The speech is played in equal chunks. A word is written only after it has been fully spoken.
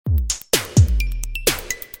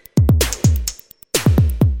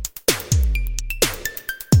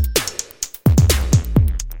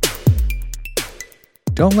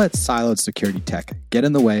Don't let siloed security tech get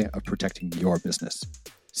in the way of protecting your business.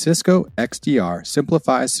 Cisco XDR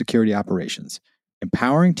simplifies security operations,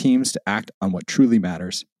 empowering teams to act on what truly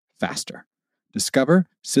matters faster. Discover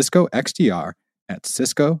Cisco XDR at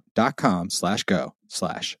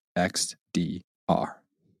cisco.com/go/XDR.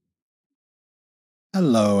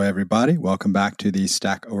 Hello, everybody. Welcome back to the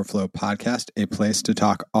Stack Overflow podcast, a place to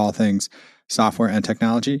talk all things software and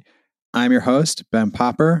technology. I'm your host, Ben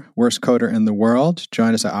Popper, worst coder in the world,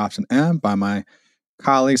 joined as I often am by my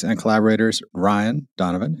colleagues and collaborators, Ryan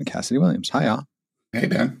Donovan and Cassidy Williams. Hi, y'all. Hey,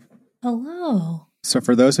 Ben. Hello. So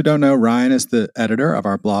for those who don't know, Ryan is the editor of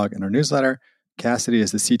our blog and our newsletter. Cassidy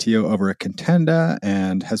is the CTO over at Contenda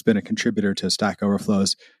and has been a contributor to Stack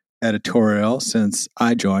Overflow's editorial since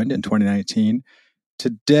I joined in 2019.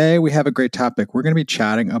 Today, we have a great topic. We're going to be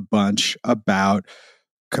chatting a bunch about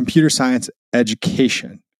computer science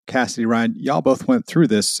education. Cassidy, Ryan, y'all both went through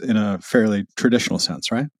this in a fairly traditional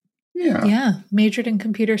sense, right? Yeah. Majored in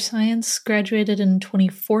computer science, graduated in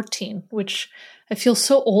 2014, which I feel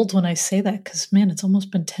so old when I say that because, man, it's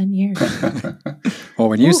almost been 10 years. Well,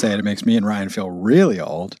 when you say it, it makes me and Ryan feel really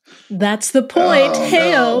old. That's the point.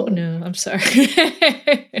 No, I'm sorry.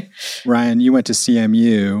 Ryan, you went to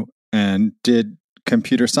CMU and did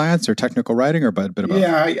computer science or technical writing or a bit of both?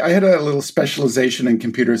 Yeah, I had a little specialization in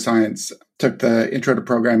computer science. Took the Intro to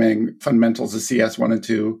Programming, Fundamentals of CS 1 and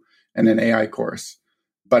 2, and an AI course.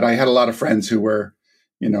 But I had a lot of friends who were,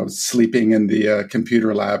 sleeping in the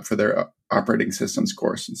computer lab for their operating systems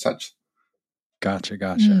course and such. Gotcha.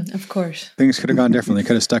 Of course. Things could have gone differently.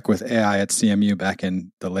 Could have stuck with AI at CMU back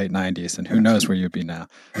in the late 90s, and who knows where you'd be now.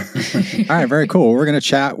 All right, very cool. We're going to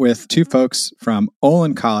chat with two folks from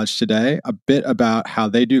Olin College today, a bit about how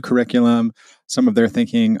they do curriculum, some of their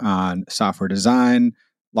thinking on software design,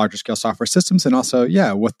 larger scale software systems, and also,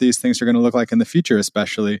 what these things are going to look like in the future,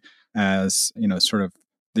 especially as, sort of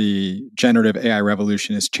the generative AI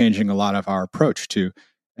revolution is changing a lot of our approach to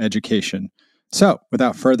education. So,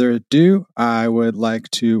 without further ado, I would like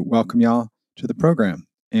to welcome y'all to the program.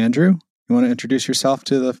 Andrew, you want to introduce yourself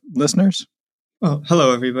to the listeners? Well,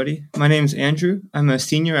 hello, everybody. My name's Andrew. I'm a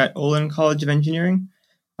senior at Olin College of Engineering.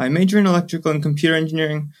 I major in electrical and computer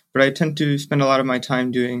engineering, but I tend to spend a lot of my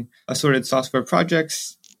time doing assorted software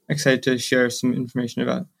projects. Excited to share some information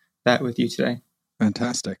about that with you today.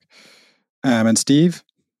 Fantastic. And Steve?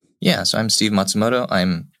 Yeah, so I'm Steve Matsumoto.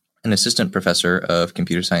 I'm an assistant professor of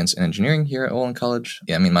computer science and engineering here at Olin College.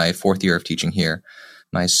 Yeah, I'm in my fourth year of teaching here.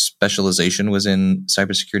 My specialization was in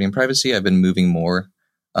cybersecurity and privacy. I've been moving more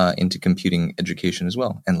into computing education as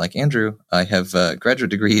well. And like Andrew, I have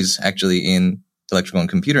graduate degrees actually in electrical and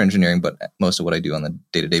computer engineering, but most of what I do on the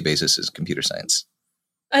day-to-day basis is computer science.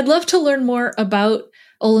 I'd love to learn more about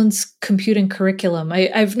Olin's computing curriculum.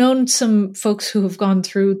 I've known some folks who have gone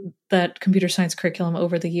through that computer science curriculum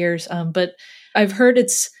over the years, but I've heard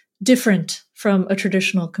it's different from a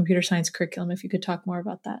traditional computer science curriculum. If you could talk more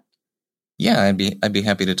about that. Yeah, I'd be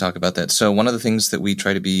happy to talk about that. So one of the things that we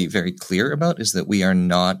try to be very clear about is that we are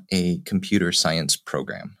not a computer science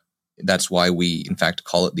program. That's why we, in fact,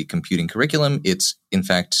 call it the computing curriculum. It's, in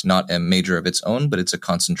fact, not a major of its own, but it's a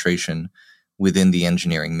concentration within the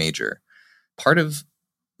engineering major. Part of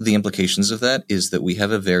the implications of that is that we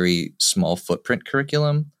have a very small footprint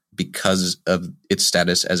curriculum because of its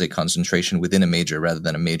status as a concentration within a major rather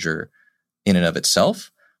than a major in and of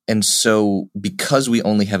itself. And so because we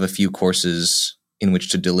only have a few courses in which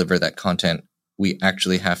to deliver that content, we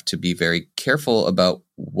actually have to be very careful about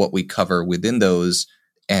what we cover within those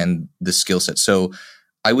and the skill set. So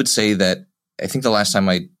I would say that I think the last time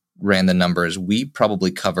I ran the numbers, we probably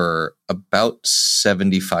cover about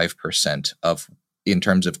 75% of in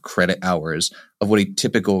terms of credit hours of what a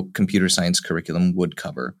typical computer science curriculum would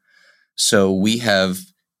cover. So we have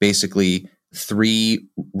basically 3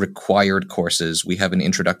 required courses. We have an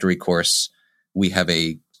introductory course, we have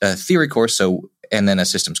a theory course, and then a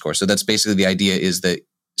systems course. So that's basically the idea is that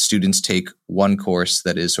students take one course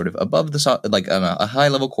that is sort of above a high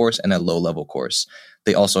level course and a low level course.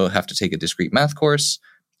 They also have to take a discrete math course,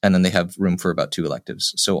 and then they have room for about 2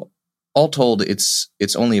 electives. So all told, it's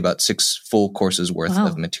only about 6 full courses worth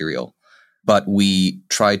of material. But we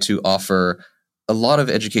try to offer a lot of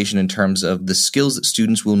education in terms of the skills that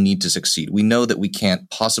students will need to succeed. We know that we can't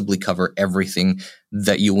possibly cover everything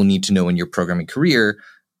that you will need to know in your programming career.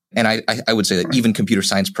 And I would say that even computer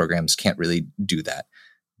science programs can't really do that.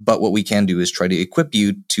 But what we can do is try to equip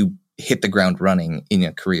you to hit the ground running in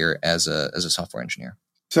your career as a software engineer.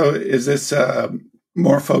 So is this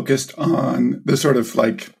more focused on the sort of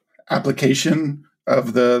like application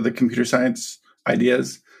of the computer science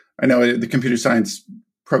ideas? I know the computer science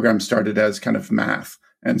program started as kind of math,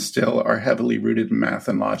 and still are heavily rooted in math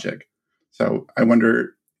and logic. So I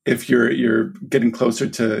wonder if you're getting closer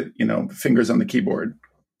to, fingers on the keyboard.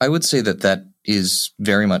 I would say that is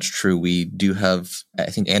very much true. We do have,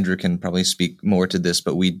 I think Andrew can probably speak more to this,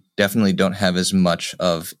 but we definitely don't have as much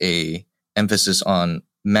of a emphasis on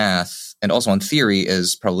math and also on theory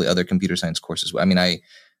as probably other computer science courses. I mean,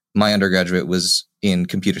 my undergraduate was in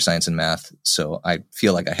computer science and math, so I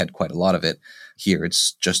feel like I had quite a lot of it. Here,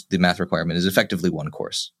 it's just the math requirement is effectively one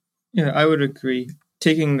course. Yeah, I would agree.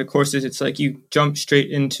 Taking the courses, it's like you jump straight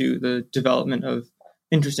into the development of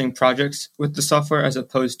interesting projects with the software as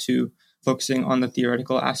opposed to focusing on the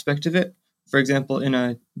theoretical aspect of it. For example, in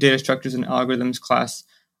a data structures and algorithms class,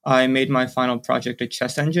 I made my final project a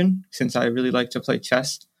chess engine since I really like to play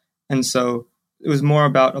chess. And so it was more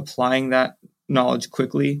about applying that knowledge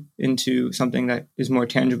quickly into something that is more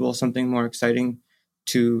tangible, something more exciting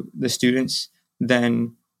to the students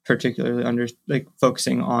than particularly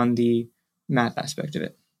focusing on the math aspect of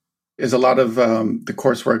it. Is a lot of the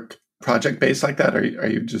coursework project-based like that? Are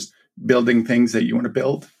you just building things that you want to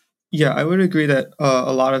build? Yeah, I would agree that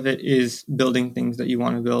a lot of it is building things that you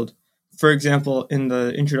want to build. For example, in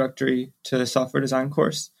the Introductory to Software Design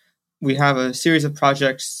course, we have a series of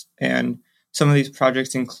projects, and some of these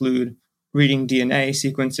projects include reading DNA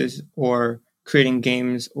sequences or creating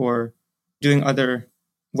games or doing other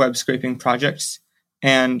web scraping projects.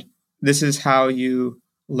 And this is how you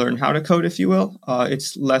learn how to code, if you will.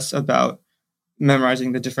 It's less about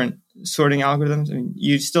memorizing the different sorting algorithms. I mean,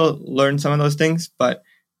 you still learn some of those things, but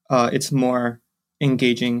it's more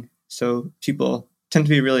engaging. So people tend to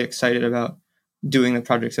be really excited about doing the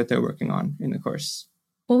projects that they're working on in the course.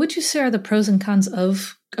 What would you say are the pros and cons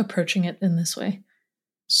of approaching it in this way?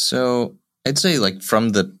 So I'd say, from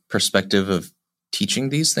the perspective of teaching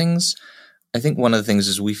these things, I think one of the things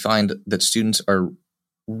is we find that students are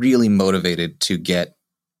really motivated to get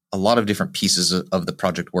a lot of different pieces of the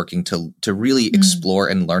project working to really explore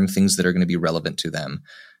and learn things that are going to be relevant to them.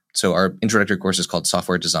 So our introductory course is called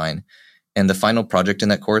Software Design, and the final project in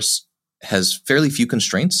that course has fairly few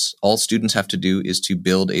constraints. All students have to do is to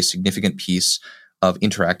build a significant piece of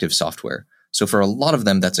interactive software. So for a lot of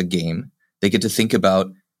them, that's a game. They get to think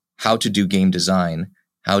about how to do game design,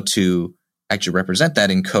 how to actually represent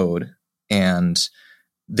that in code, and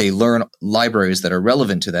they learn libraries that are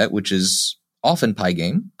relevant to that, which is often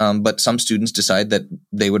Pygame. But some students decide that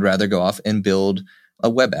they would rather go off and build a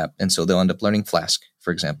web app, and so they'll end up learning Flask,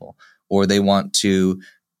 for example, or they want to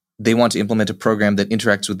implement a program that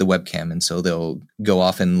interacts with the webcam, and so they'll go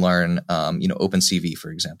off and learn, OpenCV,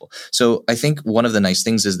 for example. So I think one of the nice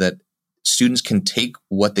things is that students can take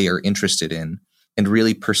what they are interested in and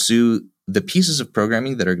really pursue the pieces of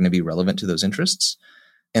programming that are going to be relevant to those interests.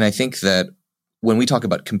 And I think that when we talk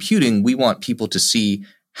about computing, we want people to see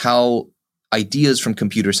how ideas from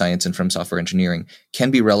computer science and from software engineering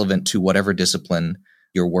can be relevant to whatever discipline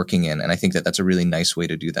you're working in. And I think that that's a really nice way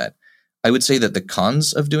to do that. I would say that the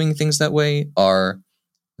cons of doing things that way are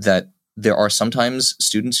that there are sometimes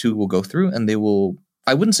students who will go through and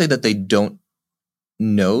I wouldn't say that they don't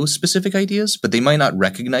know specific ideas, but they might not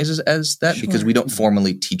recognize it as that because we don't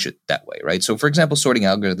formally teach it that way, right? So for example, sorting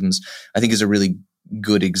algorithms, I think is a really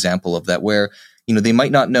good example of that where, they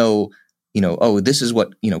might not know, this is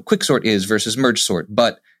what, quicksort is versus merge sort,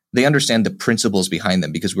 but they understand the principles behind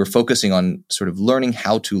them because we're focusing on sort of learning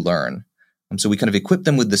how to learn. So we kind of equip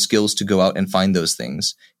them with the skills to go out and find those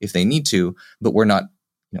things if they need to, but we're not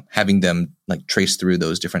having them trace through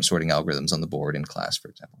those different sorting algorithms on the board in class, for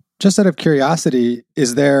example. Just out of curiosity,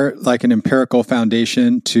 is there an empirical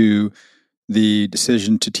foundation to the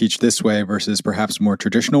decision to teach this way versus perhaps a more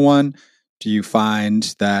traditional one? Do you find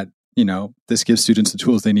that, this gives students the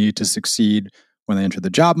tools they need to succeed when they enter the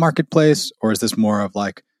job marketplace? Or is this more of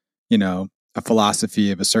a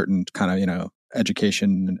philosophy of a certain kind of,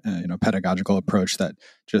 education, pedagogical approach that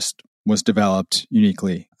just was developed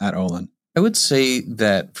uniquely at Olin? I would say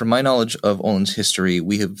that from my knowledge of Olin's history,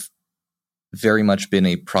 we have very much been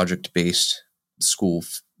a project-based school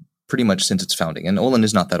pretty much since its founding. And Olin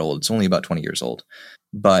is not that old. It's only about 20 years old.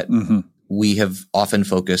 But we have often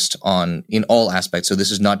focused on, in all aspects, so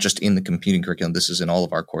this is not just in the computing curriculum, this is in all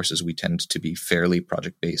of our courses, we tend to be fairly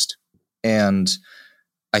project-based. And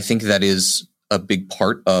I think that is a big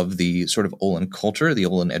part of the sort of Olin culture, the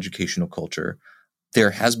Olin educational culture.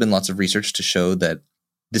 There has been lots of research to show that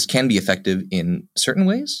this can be effective in certain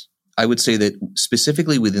ways. I would say that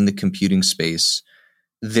specifically within the computing space,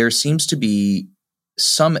 there seems to be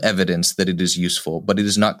some evidence that it is useful, but it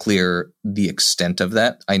is not clear the extent of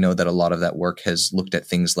that. I know that a lot of that work has looked at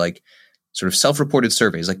things like sort of self-reported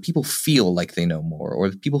surveys, like people feel like they know more, or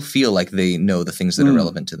people feel like they know the things that are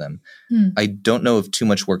relevant to them. I don't know of too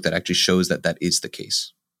much work that actually shows that that is the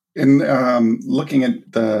case. In looking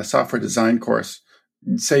at the software design course,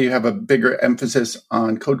 say you have a bigger emphasis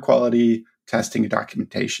on code quality, testing, and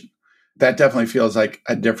documentation. That definitely feels like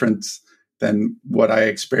a difference than what I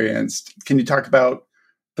experienced. Can you talk about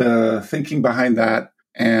the thinking behind that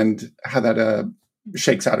and how that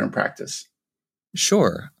shakes out in practice?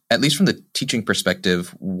 Sure. At least from the teaching perspective,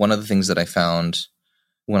 one of the things that I found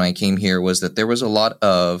when I came here was that there was a lot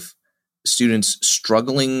of students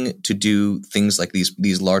struggling to do things like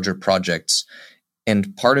these larger projects.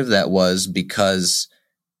 And part of that was because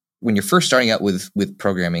when you're first starting out with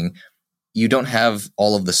programming, you don't have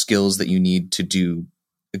all of the skills that you need to do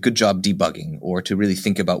a good job debugging or to really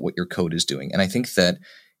think about what your code is doing. And I think that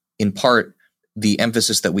in part, the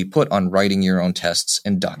emphasis that we put on writing your own tests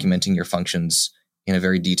and documenting your functions in a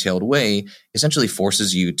very detailed way essentially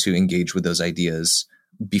forces you to engage with those ideas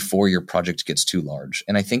before your project gets too large.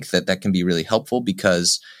 And I think that that can be really helpful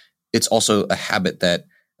because it's also a habit that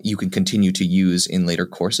you can continue to use in later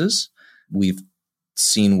courses. We've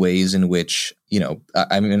seen ways in which,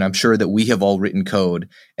 I'm sure that we have all written code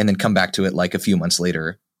and then come back to it like a few months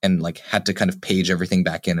later and like had to kind of page everything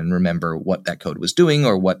back in and remember what that code was doing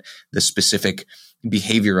or what the specific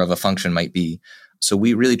behavior of a function might be. So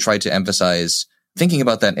we really tried to emphasize thinking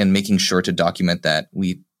about that and making sure to document that.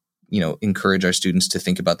 We, encourage our students to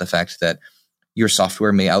think about the fact that your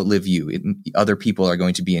software may outlive you. Other people are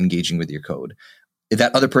going to be engaging with your code.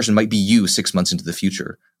 That other person might be you 6 months into the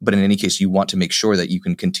future. But in any case, you want to make sure that you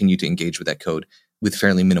can continue to engage with that code with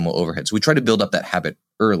fairly minimal overhead. So we try to build up that habit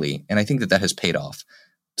early. And I think that that has paid off.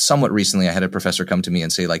 Somewhat recently, I had a professor come to me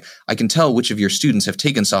and say, like, I can tell which of your students have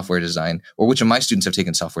taken software design or which of my students have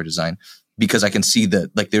taken software design because I can see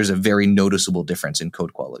that like there's a very noticeable difference in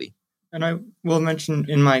code quality. And I will mention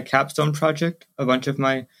in my capstone project, a bunch of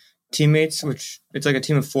my teammates, which it's like a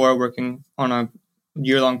team of 4 working on a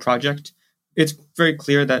year-long project. It's very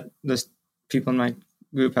clear that the people in my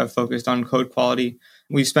group have focused on code quality.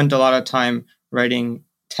 We spent a lot of time writing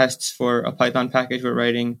tests for a Python package we're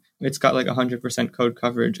writing. It's got like 100% code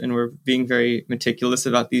coverage, and we're being very meticulous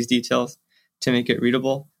about these details to make it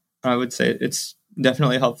readable. I would say it's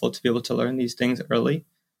definitely helpful to be able to learn these things early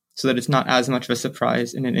so that it's not as much of a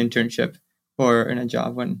surprise in an internship or in a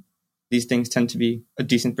job when these things tend to be a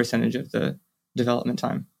decent percentage of the development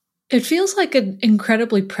time. It feels like an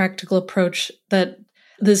incredibly practical approach that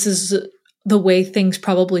this is the way things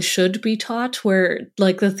probably should be taught, where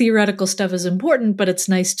like the theoretical stuff is important, but it's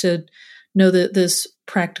nice to know that this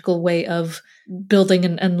practical way of building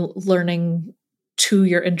and learning to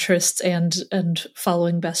your interests and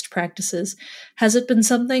following best practices. Has it been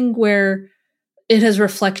something where it has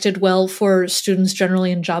reflected well for students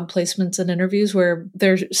generally in job placements and interviews where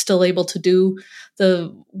they're still able to do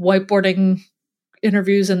the whiteboarding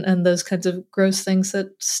interviews and those kinds of gross things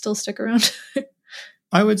that still stick around?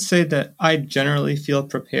 I would say that I generally feel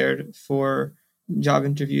prepared for job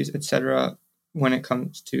interviews, etc. when it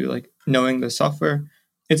comes to like knowing the software.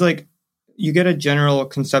 It's like you get a general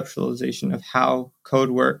conceptualization of how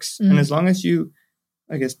code works. And as long as you,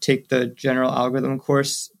 I guess, take the general algorithm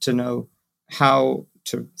course to know how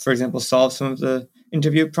to, for example, solve some of the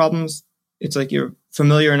interview problems, it's like you're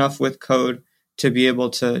familiar enough with code to be able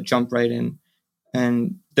to jump right in.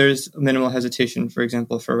 And there's minimal hesitation, for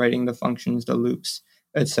example, for writing the functions, the loops,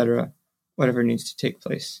 etc., whatever needs to take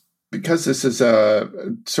place. Because this is a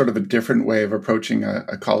sort of a different way of approaching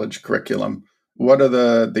a college curriculum, what are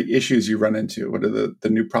the issues you run into? What are the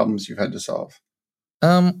new problems you've had to solve?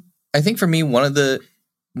 I think for me, one of the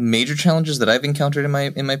major challenges that I've encountered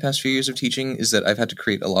in my past few years of teaching is that I've had to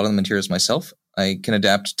create a lot of the materials myself. I can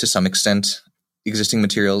adapt to some extent existing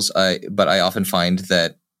materials, but I often find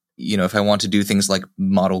that, if I want to do things like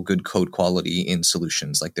model good code quality in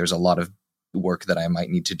solutions, like there's a lot of work that I might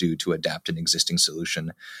need to do to adapt an existing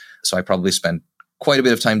solution. So I probably spend quite a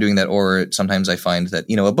bit of time doing that. Or sometimes I find that,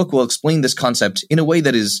 a book will explain this concept in a way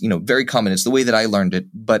that is, very common. It's the way that I learned it,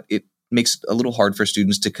 but it makes it a little hard for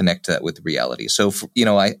students to connect that with reality. So,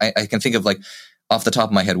 I can think of like off the top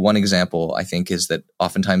of my head, one example I think is that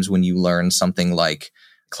oftentimes when you learn something like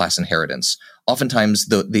class inheritance, oftentimes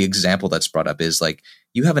the example that's brought up is like,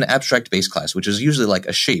 you have an abstract base class, which is usually like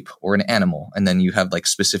a shape or an animal. And then you have like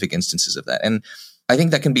specific instances of that. And I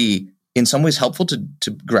think that can be in some ways helpful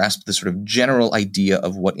to grasp the sort of general idea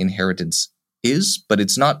of what inheritance is, but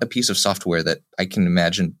it's not a piece of software that I can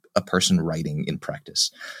imagine a person writing in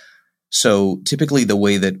practice. So typically the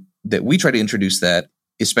way that we try to introduce that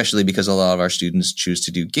especially because a lot of our students choose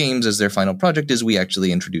to do games as their final project, is we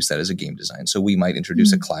actually introduce that as a game design. So we might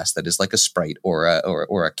introduce a class that is like a sprite or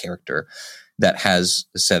a character that has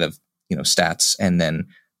a set of, stats, and then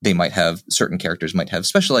they might have, certain characters might have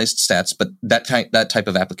specialized stats, but that type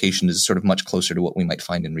of application is sort of much closer to what we might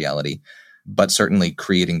find in reality. But certainly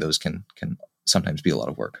creating those can sometimes be a lot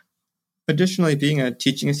of work. Additionally, being a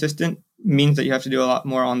teaching assistant means that you have to do a lot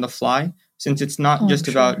more on the fly, since it's not just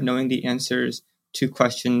about knowing the answers to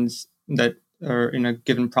questions that are in a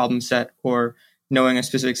given problem set or knowing a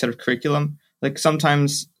specific set of curriculum. Like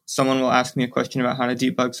sometimes someone will ask me a question about how to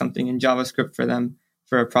debug something in JavaScript for them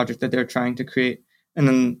for a project that they're trying to create. And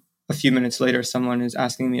then a few minutes later, someone is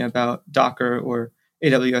asking me about Docker or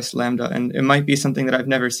AWS Lambda. And it might be something that I've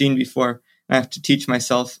never seen before. I have to teach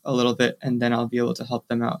myself a little bit, and then I'll be able to help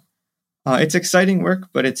them out. It's exciting work,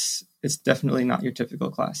 but it's definitely not your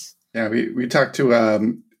typical class. Yeah, we talked to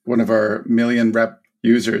one of our million rep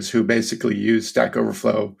users who basically used Stack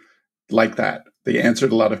Overflow like that. They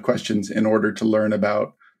answered a lot of questions in order to learn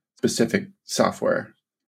about specific software.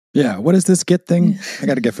 Yeah, what is this Git thing? I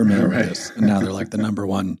got to get familiar with this. And now they're like the number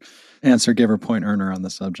one answer giver, point earner on the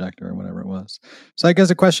subject or whatever it was. So I guess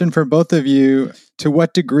a question for both of you, to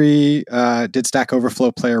what degree did Stack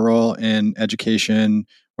Overflow play a role in education,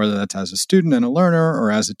 whether that's as a student and a learner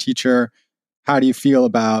or as a teacher? How do you feel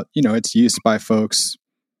about, its use by folks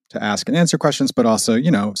to ask and answer questions, but also,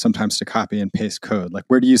 sometimes to copy and paste code? Like,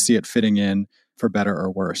 where do you see it fitting in for better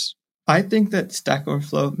or worse? I think that Stack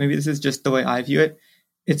Overflow, maybe this is just the way I view it,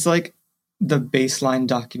 it's like the baseline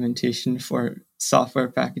documentation for software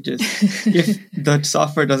packages. If the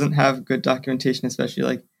software doesn't have good documentation, especially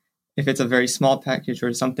like if it's a very small package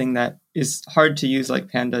or something that is hard to use like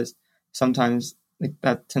pandas, sometimes like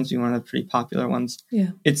that tends to be one of the pretty popular ones.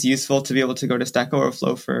 Yeah. It's useful to be able to go to Stack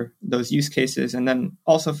Overflow for those use cases, and then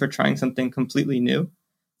also for trying something completely new.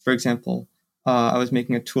 For example, I was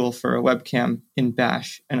making a tool for a webcam in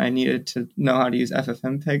Bash, and I needed to know how to use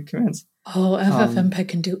FFmpeg commands. Oh, FFmpeg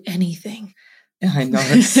can do anything. Yeah, I know,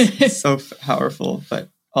 it's so powerful, but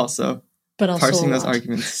also parsing those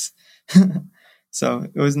arguments. So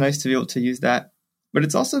it was nice to be able to use that. But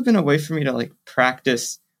it's also been a way for me to like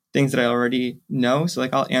practice things that I already know. So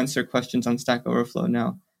like I'll answer questions on Stack Overflow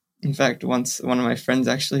now. In fact, once one of my friends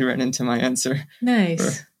actually ran into my answer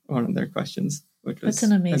for one of their questions, which was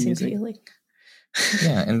That's an amazing feeling.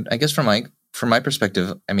 Yeah, and I guess from my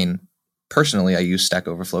perspective, I mean, personally, I use Stack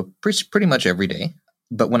Overflow pretty much every day.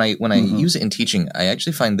 But when I use it in teaching, I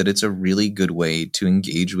actually find that it's a really good way to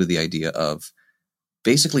engage with the idea of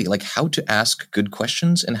basically like how to ask good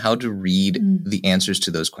questions and how to read the answers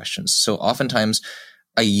to those questions. So oftentimes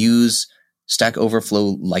I use Stack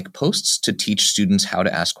Overflow like posts to teach students how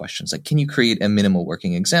to ask questions. Like, can you create a minimal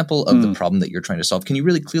working example of the problem that you're trying to solve? Can you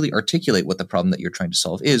really clearly articulate what the problem that you're trying to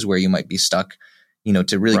solve is, where you might be stuck,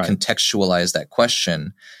 to really contextualize that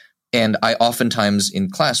question? And I oftentimes in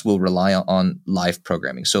class will rely on live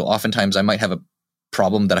programming. So oftentimes I might have a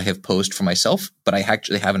problem that I have posed for myself, but I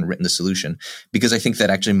actually haven't written the solution, because I think that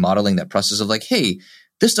actually modeling that process of like, hey,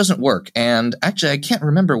 this doesn't work. And actually I can't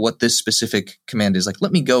remember what this specific command is. Like,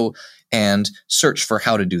 let me go and search for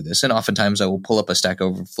how to do this. And oftentimes I will pull up a Stack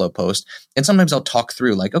Overflow post, and sometimes I'll talk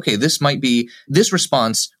through like, okay, this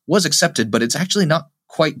response was accepted, but it's actually not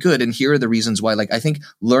quite good. And here are the reasons why. Like, I think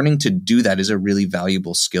learning to do that is a really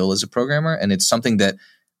valuable skill as a programmer. And it's something that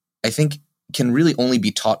I think can really only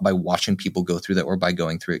be taught by watching people go through that or by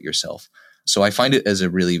going through it yourself. So I find it as a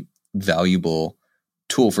really valuable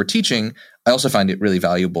tool for teaching. I also find it really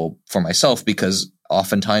valuable for myself, because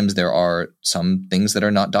oftentimes there are some things that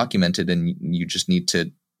are not documented and you just need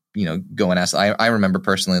to, go and ask. I remember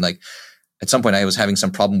personally, like, at some point I was having some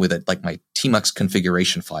problem with it, like my tmux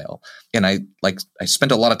configuration file. And I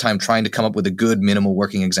spent a lot of time trying to come up with a good minimal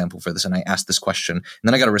working example for this. And I asked this question, and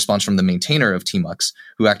then I got a response from the maintainer of tmux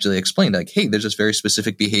who actually explained like, hey, there's this very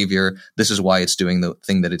specific behavior. This is why it's doing the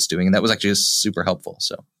thing that it's doing. And that was actually just super helpful.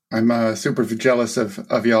 So I'm super jealous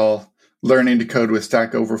of y'all learning to code with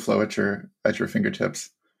Stack Overflow at your fingertips.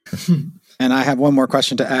 And I have one more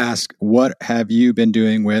question to ask. What have you been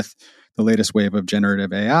doing with the latest wave of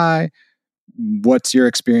generative AI? What's your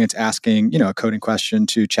experience asking, a coding question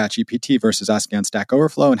to ChatGPT versus asking on Stack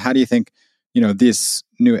Overflow? And how do you think, these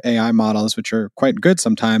new AI models, which are quite good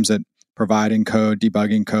sometimes at providing code,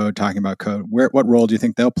 debugging code, talking about code, what role do you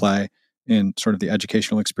think they'll play in sort of the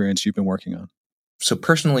educational experience you've been working on? So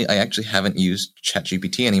personally, I actually haven't used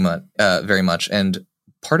ChatGPT very much. And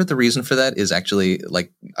part of the reason for that is actually,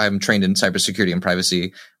 like, I'm trained in cybersecurity and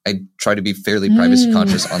privacy. I try to be fairly privacy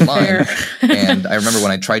conscious online. And I remember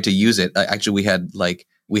when I tried to use it, actually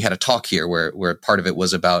we had a talk here where part of it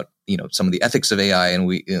was about, some of the ethics of AI,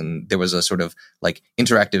 and there was a sort of like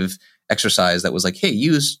interactive exercise that was like, hey,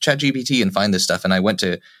 use ChatGPT and find this stuff. And I went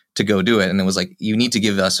to go do it, and it was like, you need to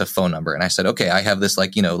give us a phone number. And I said, okay, I have this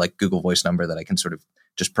like Google Voice number that I can sort of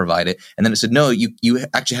just provide it. And then it said, no, you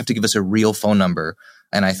actually have to give us a real phone number.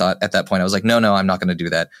 And I thought at that point, I was like, no, I'm not going to do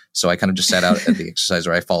that. So I kind of just sat out at the exercise,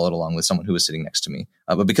 or I followed along with someone who was sitting next to me.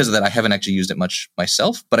 But because of that, I haven't actually used it much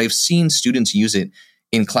myself, but I've seen students use it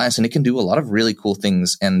in class, and it can do a lot of really cool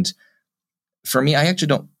things. And for me, I actually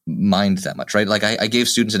don't mind that much, right? Like I gave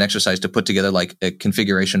students an exercise to put together like a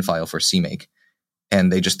configuration file for CMake,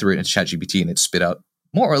 and they just threw it into ChatGPT and it spit out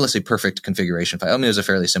more or less a perfect configuration file. I mean, it was a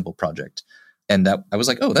fairly simple project. And that I was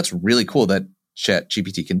like, oh, that's really cool that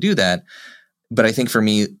ChatGPT can do that. But I think for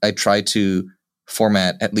me, I try to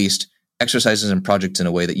format at least exercises and projects in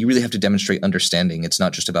a way that you really have to demonstrate understanding. It's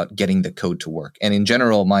not just about getting the code to work. And in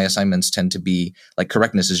general, my assignments tend to be like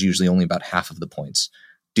correctness is usually only about half of the points.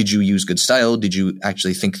 Did you use good style? Did you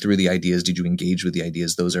actually think through the ideas? Did you engage with the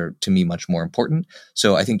ideas? Those are, to me, much more important.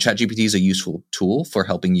 So I think ChatGPT is a useful tool for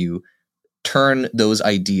helping you turn those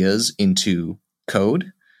ideas into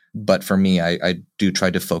code. But for me, I do try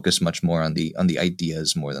to focus much more on the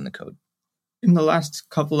ideas more than the code. In the last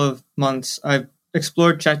couple of months, I've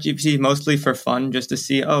explored ChatGPT mostly for fun, just to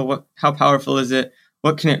see, how powerful is it?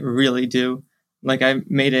 What can it really do? Like I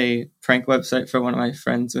made a prank website for one of my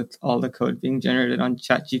friends with all the code being generated on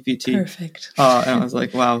ChatGPT. Perfect. And I was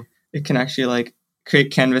like, wow, it can actually like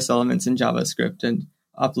create canvas elements in JavaScript and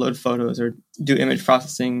upload photos or do image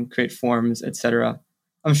processing, create forms, etc.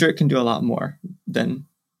 I'm sure it can do a lot more than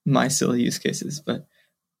my silly use cases, but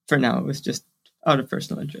for now it was just out of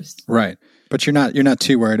personal interest. Right. But you're not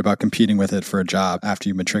too worried about competing with it for a job after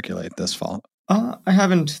you matriculate this fall. I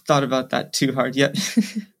haven't thought about that too hard yet.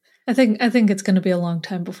 I think it's going to be a long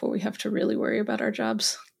time before we have to really worry about our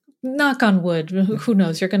jobs. Knock on wood. Who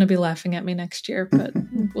knows? You're going to be laughing at me next year, but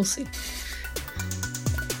we'll see.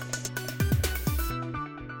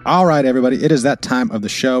 All right, everybody. It is that time of the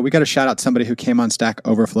show. We got to shout out somebody who came on Stack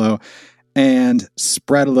Overflow and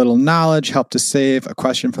spread a little knowledge, helped to save a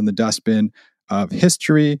question from the dustbin of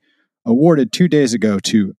history, awarded 2 days ago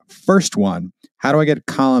to First One. How do I get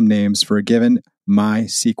column names for a given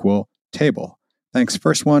MySQL table? Thanks,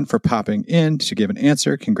 First One, for popping in to give an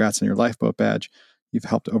answer. Congrats on your lifeboat badge. You've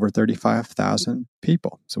helped over 35,000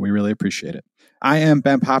 people, so we really appreciate it. I am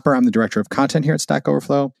Ben Popper. I'm the director of content here at Stack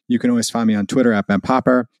Overflow. You can always find me on Twitter at Ben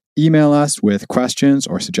Popper. Email us with questions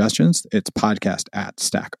or suggestions. It's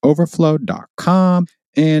podcast@stackoverflow.com.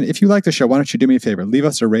 And if you like the show, why don't you do me a favor? Leave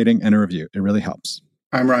us a rating and a review. It really helps.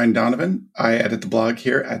 I'm Ryan Donovan. I edit the blog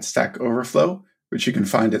here at Stack Overflow, which you can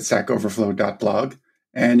find at stackoverflow.blog.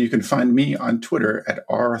 And you can find me on Twitter at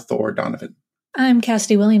rthordonovan. I'm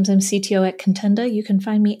Cassidy Williams. I'm CTO at Contenda. You can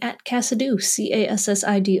find me at Cassidoo,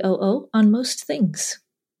 CASSIDOO, on most things.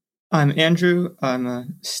 I'm Andrew. I'm a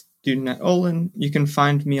student at Olin. You can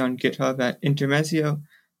find me on GitHub at Intermezzo.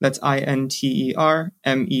 That's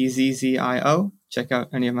INTERMEZZIO. Check out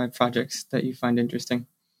any of my projects that you find interesting.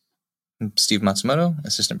 I'm Steve Matsumoto,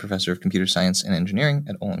 Assistant Professor of Computer Science and Engineering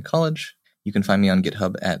at Olin College. You can find me on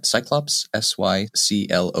GitHub at Cyclops,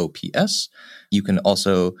 SYCLOPS. You can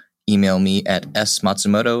also email me at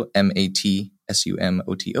smatsumoto,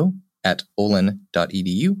 MATSUMOTO, at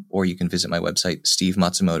olin.edu, or you can visit my website,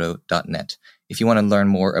 stevematsumoto.net. If you want to learn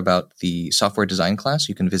more about the software design class,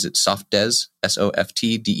 you can visit softdes,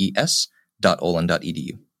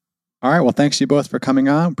 softdes.olin.edu. All right. Well, thanks to you both for coming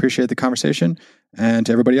on. Appreciate the conversation. And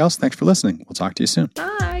to everybody else, thanks for listening. We'll talk to you soon.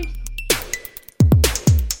 Bye.